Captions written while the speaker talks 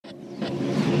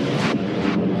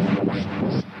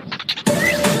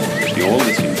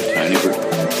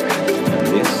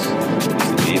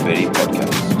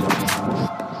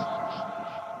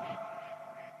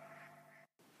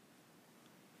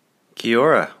Kia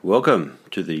ora. Welcome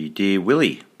to the Dear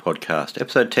Willie podcast,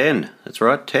 episode 10. That's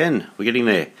right, 10. We're getting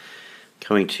there.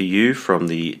 Coming to you from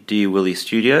the Dear Willie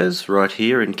studios right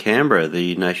here in Canberra,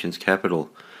 the nation's capital.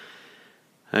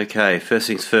 Okay, first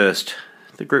things first,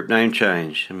 the group name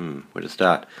change. Where to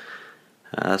start?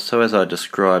 So as I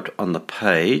described on the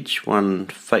page, one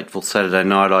fateful Saturday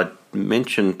night I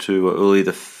mentioned to Willie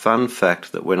the fun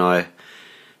fact that when I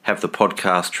have the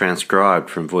podcast transcribed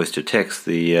from voice to text,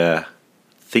 the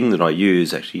thing that I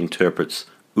use actually interprets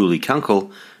Willie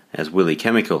Kunkel as Willie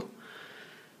Chemical.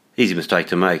 Easy mistake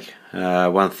to make.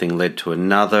 One thing led to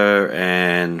another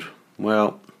and,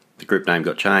 well, the group name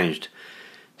got changed.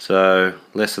 So,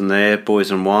 lesson there, boys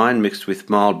and wine mixed with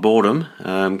mild boredom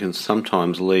can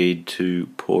sometimes lead to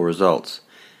poor results.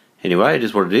 Anyway, it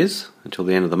is what it is until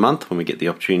the end of the month when we get the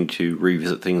opportunity to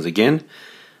revisit things again.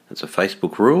 It's a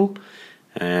Facebook rule.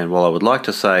 And while I would like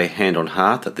to say hand on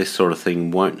heart that this sort of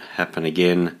thing won't happen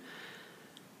again,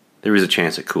 there is a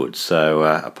chance it could. So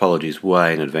apologies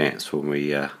way in advance when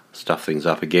we stuff things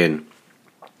up again.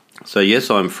 So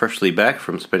yes, I'm freshly back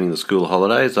from spending the school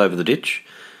holidays over the ditch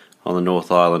on the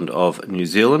North Island of New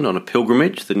Zealand on a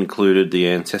pilgrimage that included the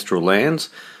ancestral lands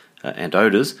and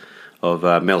odours of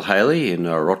Mel Haley in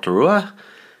Rotorua.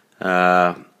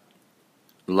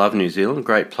 Love New Zealand,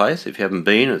 great place. If you haven't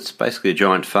been, it's basically a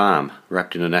giant farm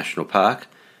wrapped in a national park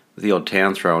with the odd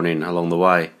town thrown in along the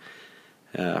way.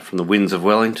 From the winds of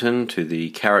Wellington to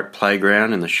the Carrot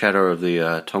Playground in the shadow of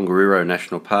the Tongariro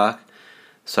National Park,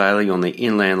 sailing on the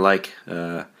inland lake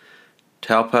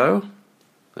Taupo.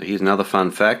 Here's another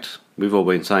fun fact. We've all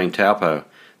been saying Taupo.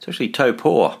 It's actually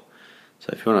Taupo. So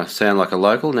if you want to sound like a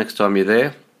local next time you're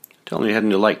there, tell them you're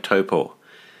heading to Lake Taupo.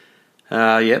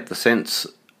 Yep, the sense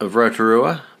of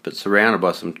Rotorua, but surrounded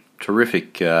by some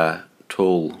terrific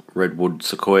tall redwood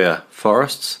sequoia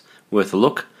forests. Worth a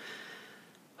look.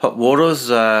 Hot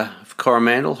waters of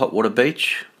Coromandel, Hot Water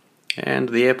Beach, and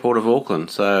the airport of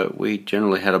Auckland. So we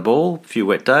generally had a ball. A few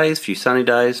wet days, a few sunny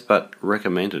days, but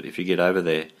recommend it if you get over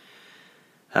there.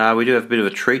 We do have a bit of a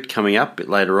treat coming up a bit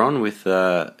later on with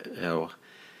our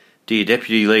dear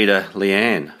Deputy Leader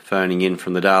Leanne phoning in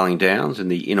from the Darling Downs in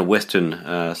the inner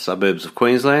western suburbs of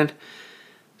Queensland.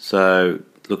 So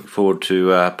looking forward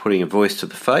to putting a voice to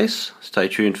the face. Stay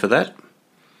tuned for that.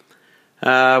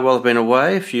 Well, I've been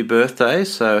away, a few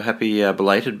birthdays, so happy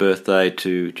belated birthday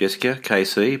to Jessica,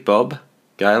 KC, Bob,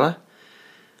 Gayla.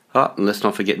 Oh, and let's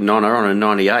not forget Nonna on her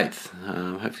 98th.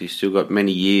 Hopefully she's still got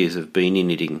many years of beanie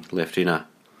knitting left in her.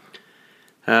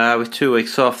 With 2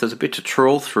 weeks off, there's a bit to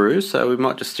trawl through, so we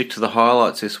might just stick to the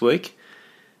highlights this week.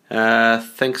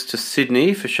 Thanks to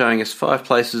Sydney for showing us 5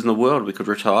 places in the world we could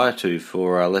retire to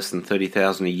for less than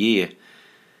 $30,000 a year.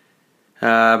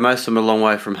 Most of them a long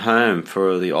way from home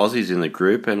for the Aussies in the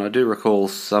group, and I do recall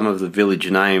some of the village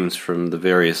names from the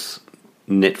various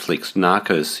Netflix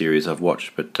Narcos series I've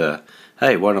watched, but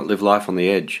hey, why not live life on the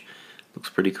edge? Looks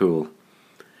pretty cool.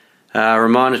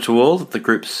 Reminder to all that the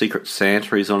group's Secret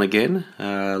Santa is on again.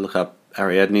 Look up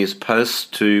Ariadne's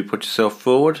post to put yourself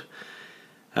forward.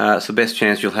 It's the best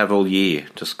chance you'll have all year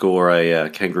to score a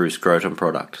kangaroo scrotum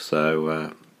product,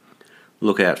 so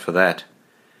look out for that.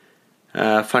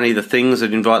 Funny the things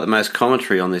that invite the most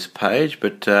commentary on this page,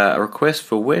 but a request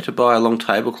for where to buy a long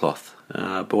tablecloth.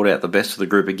 Brought out the best of the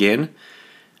group again,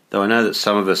 though I know that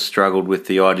some of us struggled with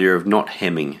the idea of not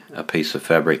hemming a piece of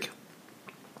fabric.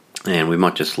 And we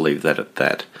might just leave that at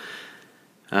that.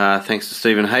 Thanks to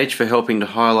Stephen H. for helping to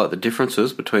highlight the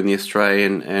differences between the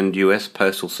Australian and US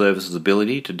Postal Service's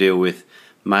ability to deal with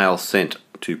mail sent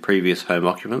to previous home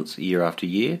occupants year after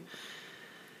year.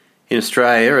 In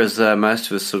Australia, as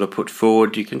most of us sort of put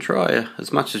forward, you can try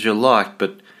as much as you like,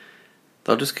 but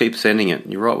they'll just keep sending it.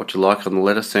 You write what you like on the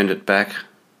letter, send it back,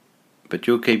 but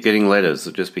you'll keep getting letters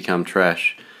that just become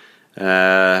trash.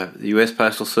 The US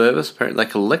Postal Service, apparently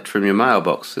they collect from your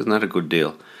mailbox. Isn't that a good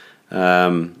deal?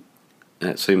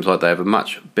 It seems like they have a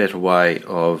much better way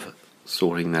of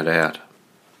sorting that out.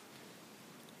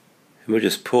 And we'll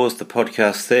just pause the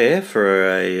podcast there for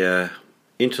a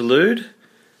interlude.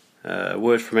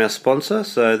 Word from our sponsor.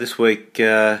 So this week,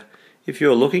 if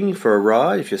you're looking for a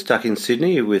ride, if you're stuck in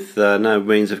Sydney with no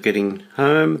means of getting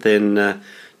home, then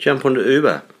jump onto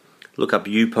Uber. Look up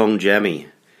Yupong Jammy.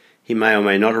 He may or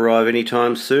may not arrive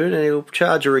anytime soon, and he'll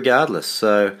charge you regardless.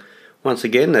 So once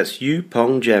again, that's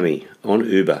Yupong Jammy on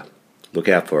Uber. Look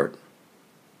out for it.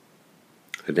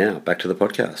 And now, back to the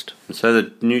podcast. And so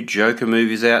the new Joker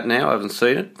movie's out now. I haven't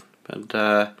seen it, but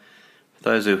for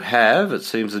those who have, it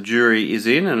seems the jury is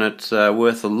in, and it's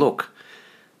worth a look.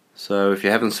 So if you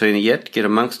haven't seen it yet, get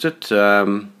amongst it.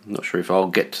 I'm not sure if I'll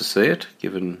get to see it,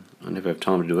 given I never have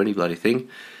time to do any bloody thing.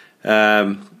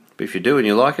 But But if you do and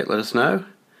you like it, let us know.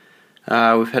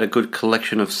 We've had a good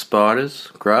collection of spiders,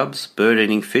 grubs,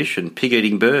 bird-eating fish and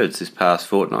pig-eating birds this past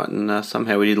fortnight, and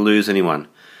somehow we didn't lose anyone.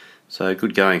 So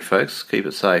good going, folks. Keep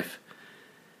it safe.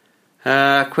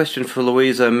 Question for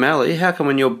Louise O'Malley. How come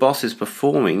when your boss is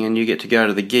performing and you get to go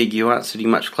to the gig, you aren't sitting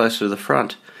much closer to the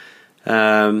front?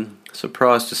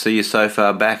 Surprised to see you so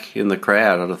far back in the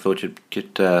crowd. I'd have thought you'd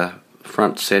get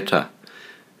front centre,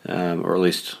 or at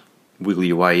least wiggle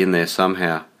your way in there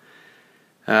somehow.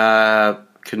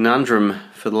 Conundrum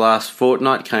for the last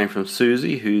fortnight came from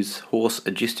Susie, whose horse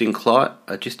adjusting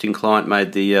client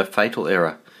made the fatal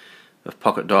error of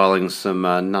pocket dialing some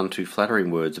none too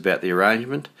flattering words about the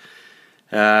arrangement.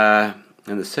 And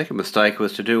the second mistake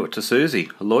was to do it to Susie,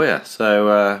 a lawyer.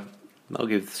 So I'll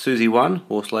give Susie 1,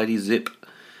 horse lady zip.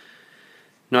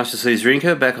 Nice to see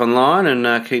Zrinka back online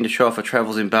and keen to show off her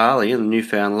travels in Bali and the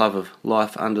newfound love of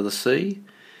life under the sea.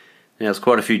 Now, there's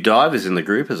quite a few divers in the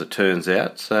group, as it turns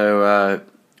out, so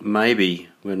maybe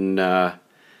when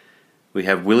we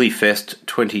have Willie Fest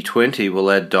 2020,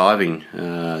 we'll add diving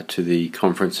to the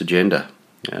conference agenda.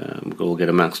 We'll all get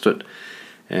amongst it.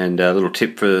 And a little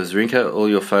tip for Zrinka, all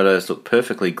your photos look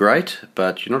perfectly great,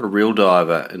 but you're not a real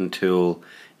diver until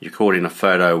you're caught in a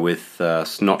photo with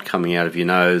snot coming out of your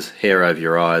nose, hair over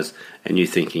your eyes, and you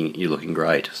thinking you're looking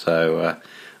great. So I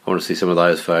want to see some of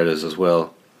those photos as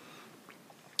well.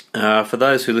 For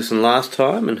those who listened last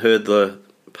time and heard the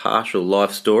partial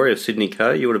life story of Sydney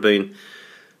Coe, you would have been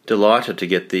delighted to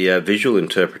get the visual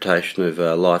interpretation of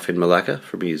life in Malacca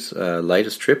from his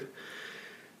latest trip.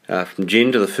 From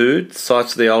gin to the food,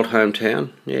 sights of the old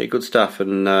hometown. Yeah, good stuff,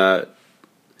 and a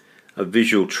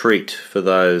visual treat for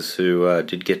those who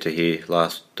did get to hear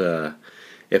last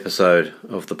episode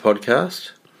of the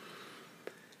podcast.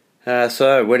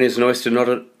 So, when is an oyster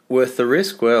not worth the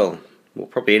risk? Well,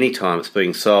 probably any time it's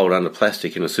being sold under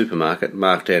plastic in a supermarket,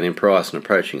 marked down in price and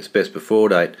approaching its best before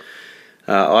date.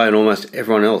 I and almost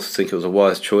everyone else think it was a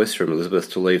wise choice from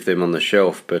Elizabeth to leave them on the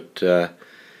shelf, but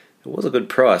it was a good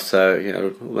price,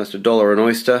 so almost $1 an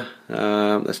oyster.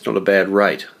 That's not a bad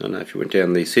rate. I don't know if you went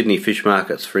down the Sydney fish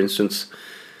markets, for instance,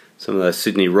 some of those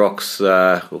Sydney rocks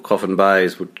or Coffin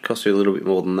Bays would cost you a little bit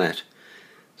more than that.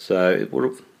 So it would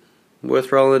have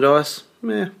worth rolling the dice?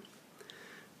 Yeah,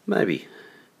 maybe.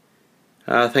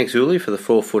 Thanks, Willie, for the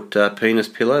 4-foot penis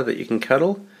pillow that you can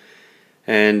cuddle.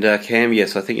 And Cam,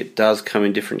 yes, I think it does come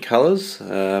in different colours,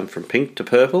 from pink to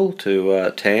purple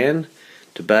to tan,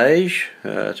 to beige,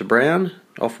 to brown,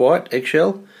 off-white,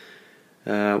 eggshell,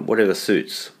 whatever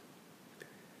suits.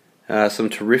 Some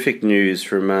terrific news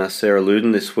from Sarah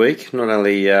Luden this week, not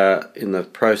only in the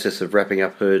process of wrapping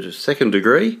up her second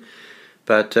degree,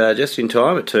 but just in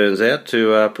time, it turns out,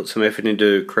 to put some effort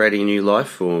into creating a new life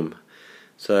form.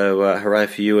 So hooray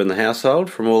for you and the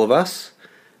household from all of us.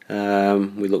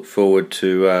 We look forward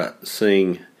to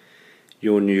seeing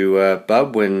your new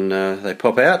bub when they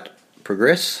pop out,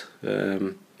 progress. We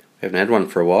haven't had one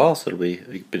for a while, so it'll be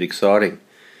a bit exciting.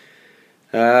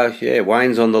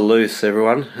 Wayne's on the loose,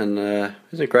 everyone, and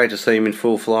isn't it great to see him in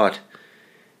full flight?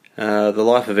 The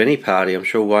life of any party, I'm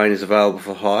sure Wayne is available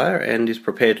for hire and is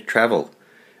prepared to travel.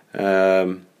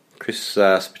 Chris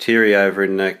Spiteri over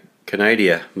in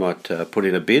Canada might put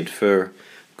in a bid for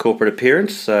corporate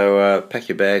appearance, so pack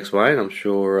your bags, Wayne. I'm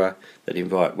sure that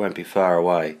invite won't be far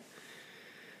away.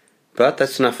 But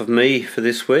that's enough of me for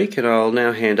this week, and I'll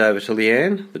now hand over to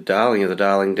Leanne, the darling of the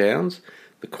Darling Downs,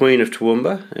 the Queen of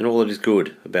Toowoomba, and all that is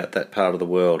good about that part of the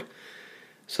world.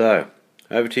 So,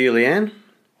 over to you, Leanne.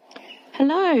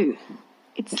 Hello,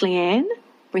 it's Leanne,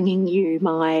 bringing you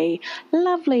my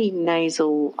lovely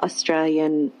nasal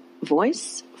Australian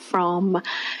voice from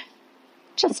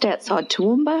just outside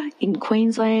Toowoomba in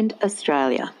Queensland,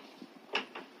 Australia.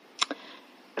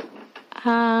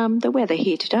 The weather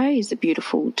here today is a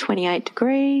beautiful 28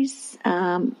 degrees,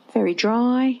 very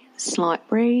dry, slight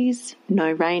breeze,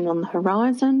 no rain on the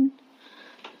horizon.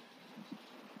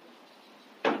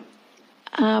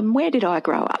 Where did I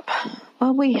grow up?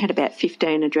 Well, we had about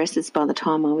 15 addresses by the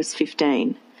time I was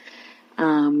 15.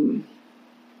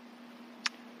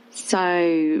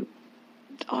 So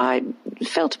I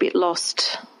felt a bit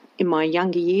lost in my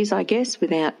younger years, I guess,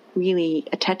 without really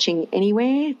attaching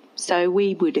anywhere. So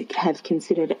we would have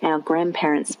considered our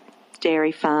grandparents'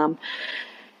 dairy farm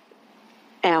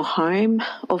our home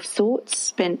of sorts,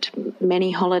 spent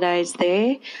many holidays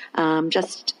there,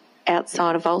 just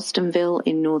outside of Alstonville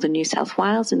in northern New South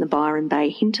Wales in the Byron Bay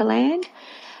hinterland,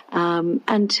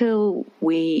 until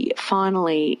we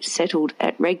finally settled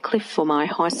at Redcliffe for my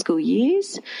high school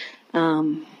years.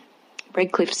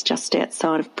 Redcliffe's just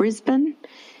outside of Brisbane.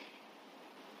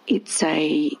 It's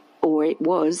a or it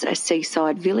was a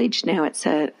seaside village. Now it's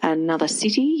another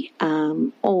city.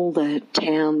 All the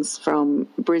towns from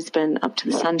Brisbane up to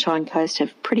the Sunshine Coast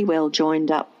have pretty well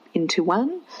joined up into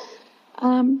one.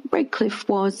 Redcliffe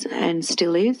was and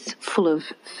still is full of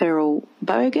feral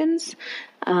bogans.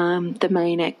 The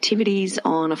main activities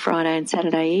on a Friday and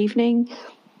Saturday evening,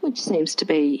 which seems to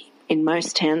be in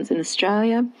most towns in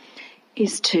Australia,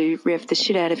 is to rev the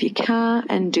shit out of your car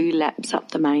and do laps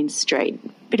up the main street.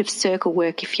 Bit of circle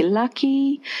work if you're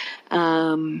lucky,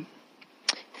 a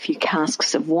few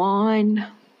casks of wine,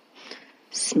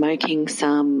 smoking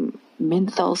some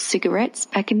menthol cigarettes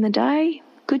back in the day.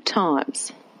 Good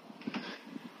times.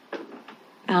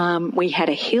 We had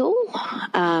a hill,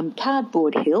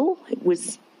 cardboard hill. It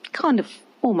was kind of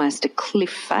almost a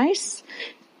cliff face.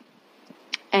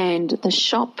 And the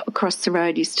shop across the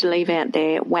road used to leave out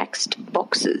their waxed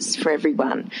boxes for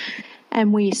everyone.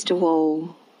 And we used to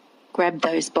all grab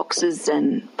those boxes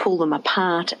and pull them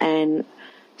apart and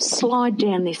slide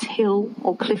down this hill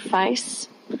or cliff face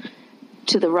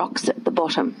to the rocks at the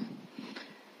bottom.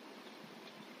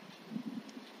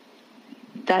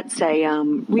 That's a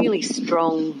really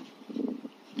strong,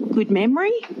 good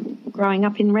memory growing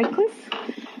up in Redcliffe.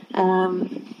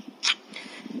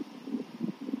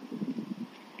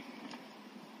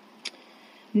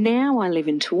 Now I live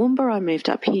in Toowoomba. I moved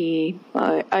up here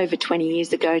over 20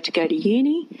 years ago to go to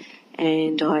uni,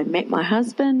 and I met my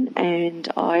husband and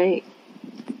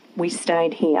we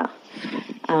stayed here.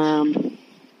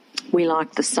 We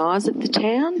like the size of the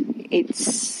town.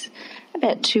 It's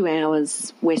about 2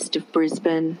 hours west of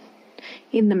Brisbane,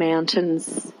 in the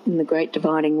mountains, in the Great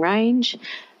Dividing Range.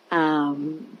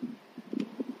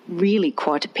 Really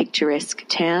quite a picturesque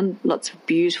town, lots of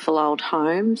beautiful old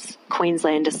homes,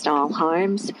 Queenslander-style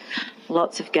homes,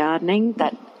 lots of gardening.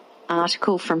 That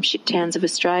article from Shit Towns of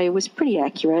Australia was pretty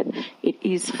accurate. It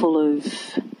is full of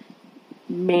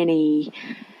many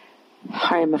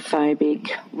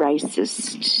homophobic,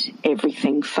 racist,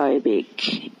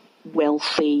 everything-phobic,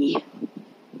 wealthy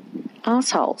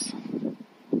assholes.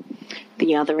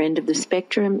 The other end of the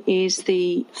spectrum is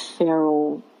the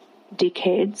feral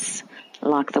dickheads,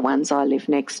 like the ones I live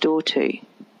next door to,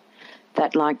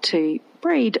 that like to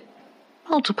breed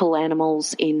multiple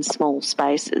animals in small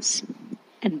spaces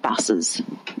and buses,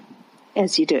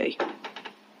 as you do.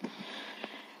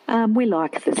 We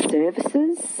like the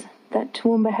services that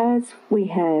Toowoomba has. We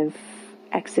have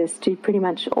access to pretty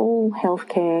much all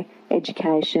healthcare,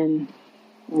 education,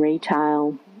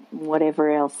 retail,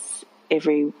 whatever else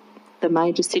the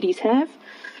major cities have,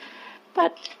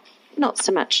 but not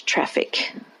so much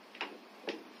traffic.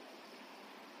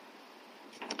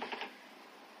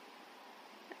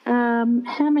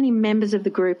 How many members of the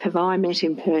group have I met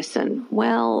in person?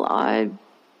 Well, I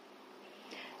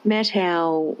met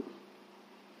our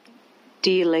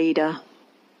dear leader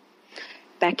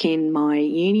back in my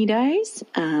uni days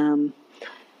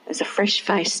as a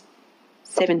fresh-faced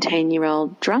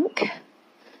 17-year-old drunk.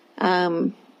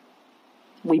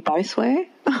 We both were.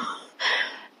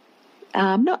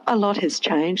 Not a lot has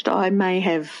changed. I'd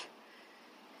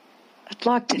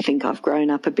like to think I've grown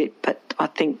up a bit, but I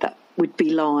think that would be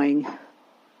lying.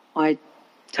 I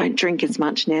don't drink as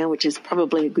much now, which is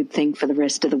probably a good thing for the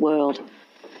rest of the world.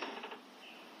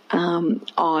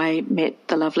 I met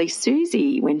the lovely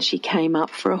Susie when she came up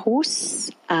for a horse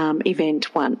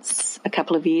event once a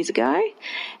couple of years ago,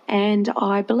 and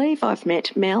I believe I've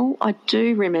met Mel. I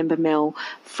do remember Mel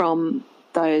from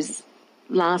those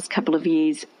last couple of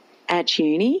years at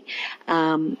uni.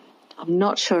 I'm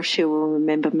not sure if she will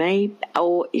remember me,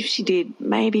 or if she did,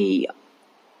 maybe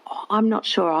I'm not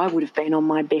sure. I would have been on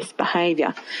my best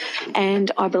behaviour.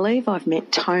 And I believe I've met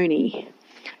Tony,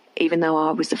 even though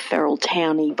I was a feral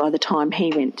townie by the time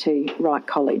he went to Wright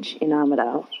College in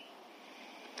Armidale.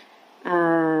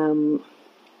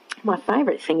 My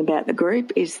favourite thing about the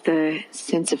group is the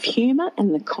sense of humour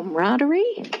and the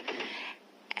camaraderie.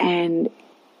 And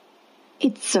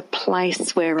it's a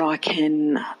place where I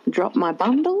can drop my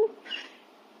bundle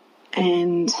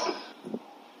and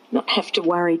not have to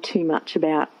worry too much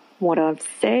about what I've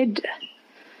said,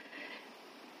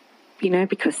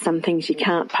 because some things you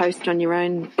can't post on your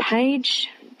own page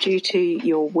due to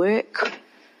your work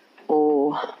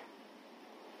or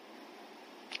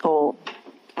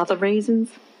other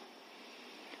reasons.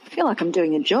 I feel like I'm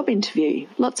doing a job interview.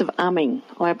 Lots of umming.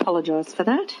 I apologise for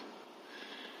that.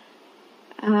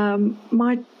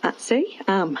 My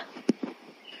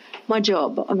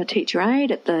job, I'm a teacher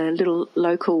aide at the little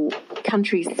local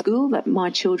country school that my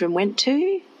children went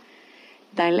to.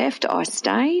 They left, I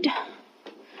stayed.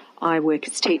 I work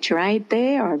as teacher aide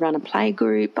there. I run a play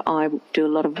group. I do a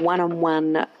lot of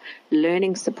one-on-one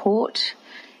learning support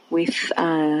with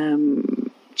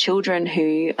children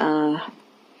who are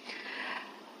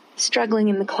struggling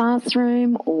in the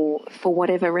classroom or for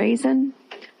whatever reason.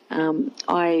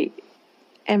 I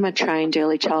am a trained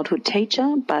early childhood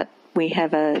teacher, but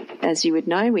as you would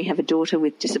know, we have a daughter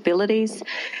with disabilities,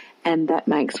 and that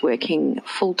makes working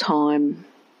full-time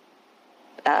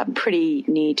pretty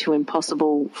near to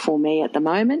impossible for me at the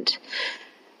moment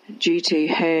due to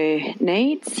her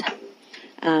needs.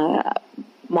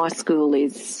 My school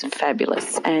is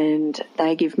fabulous, and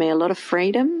they give me a lot of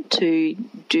freedom to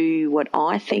do what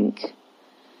I think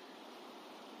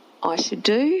I should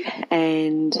do,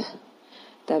 and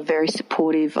they're very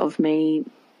supportive of me,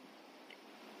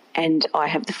 and I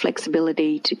have the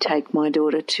flexibility to take my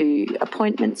daughter to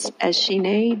appointments as she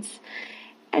needs,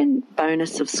 and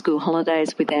bonus of school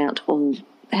holidays without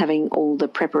having all the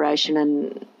preparation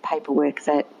and paperwork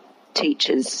that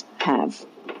teachers have.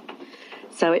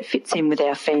 So it fits in with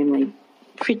our family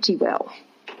pretty well.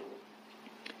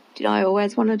 Did I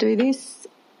always want to do this?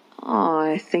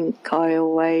 I think I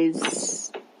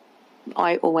always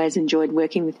enjoyed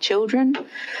working with children.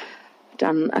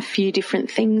 Done a few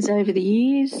different things over the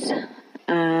years.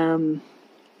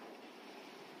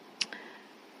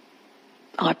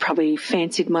 I probably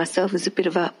fancied myself as a bit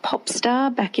of a pop star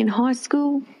back in high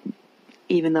school,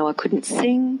 even though I couldn't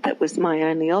sing. That was my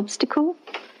only obstacle.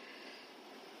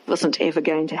 Wasn't ever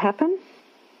going to happen.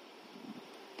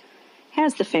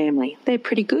 How's the family? They're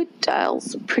pretty good.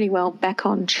 Dale's pretty well back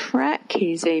on track.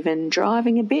 He's even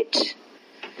driving a bit.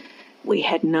 We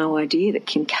had no idea that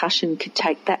concussion could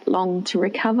take that long to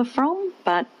recover from,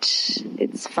 but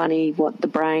it's funny how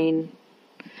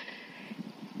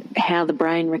the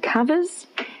brain recovers.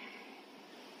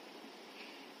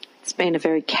 It's been a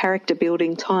very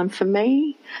character-building time for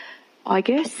me, I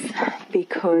guess,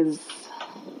 because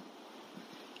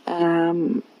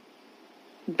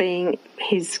being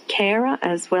his carer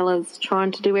as well as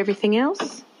trying to do everything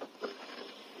else.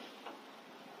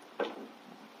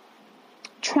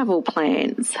 Travel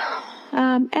plans.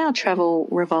 Our travel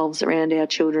revolves around our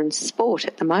children's sport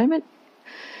at the moment,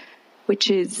 which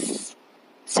is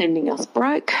sending us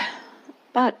broke,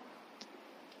 but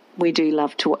we do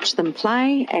love to watch them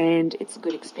play, and it's a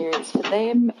good experience for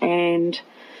them and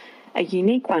a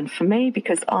unique one for me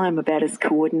because I'm about as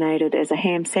coordinated as a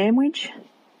ham sandwich.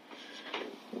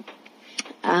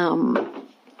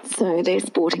 So their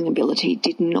sporting ability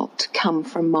did not come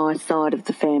from my side of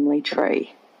the family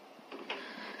tree.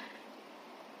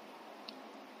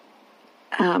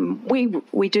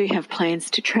 We do have plans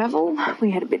to travel.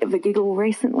 We had a bit of a giggle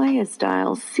recently as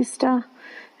Dale's sister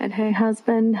and her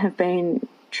husband have been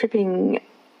tripping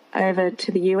over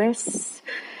to the US.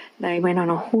 They went on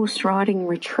a horse riding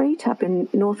retreat up in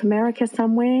North America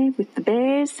somewhere with the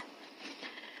bears.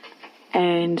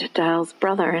 And Dale's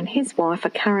brother and his wife are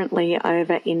currently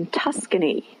over in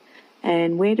Tuscany.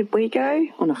 And where did we go?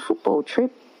 On a football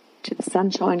trip to the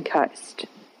Sunshine Coast.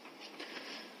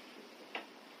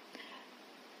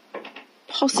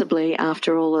 Possibly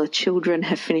after all the children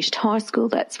have finished high school,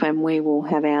 that's when we will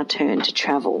have our turn to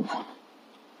travel.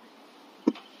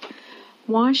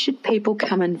 Why should people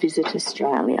come and visit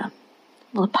Australia?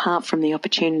 Well, apart from the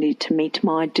opportunity to meet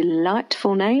my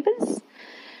delightful neighbours,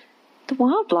 the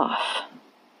wildlife.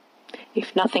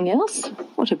 If nothing else,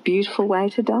 what a beautiful way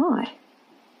to die.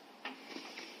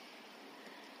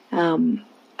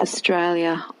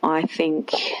 Australia, I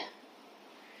think,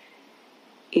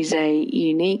 is a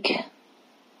unique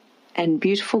and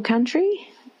beautiful country.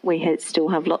 We still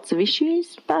have lots of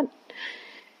issues, but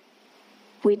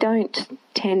we don't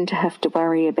tend to have to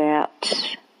worry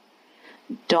about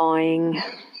dying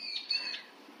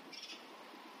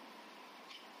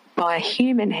by a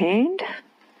human hand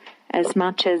as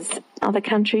much as other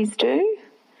countries do,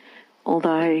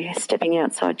 although stepping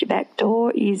outside your back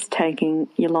door is taking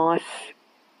your life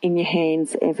in your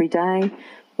hands every day,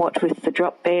 what with the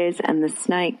drop bears and the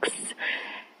snakes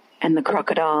and the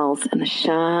crocodiles and the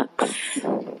sharks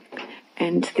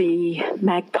and the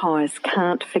magpies.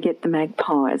 Can't forget the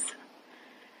magpies.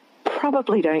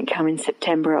 Probably don't come in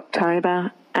September,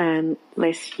 October,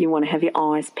 unless you want to have your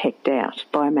eyes pecked out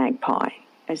by a magpie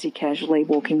as you're casually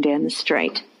walking down the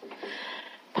street.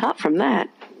 Apart from that,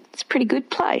 it's a pretty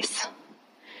good place.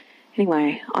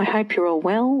 Anyway, I hope you're all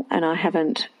well and I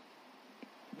haven't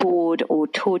bored or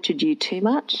tortured you too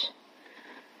much.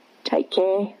 Take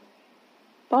care.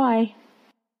 Bye.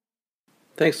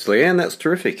 Thanks, Leanne. That's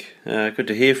terrific. Good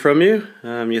to hear from you.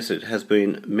 Yes, it has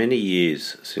been many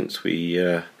years since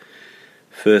we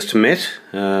first met.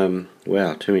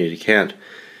 Wow, too many to count.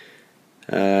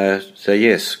 So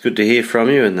yes, good to hear from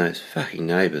you, and those fucking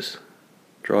neighbours.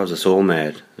 Drives us all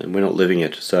mad, and we're not living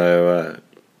it. So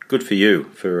good for you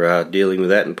for dealing with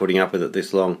that and putting up with it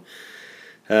this long.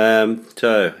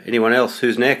 So, anyone else?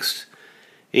 Who's next?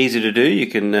 Easy to do. You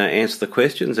can answer the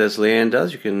questions as Leanne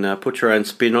does. You can put your own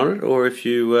spin on it, or if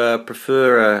you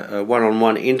prefer a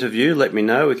one-on-one interview, let me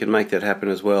know. We can make that happen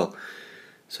as well.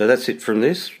 So that's it from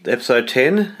this episode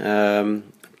 10.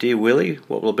 Dear Willie,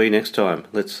 what will it be next time?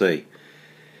 Let's see.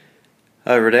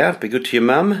 Over and out. Be good to your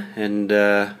mum, and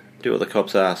do what the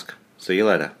cops ask. See you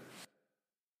later.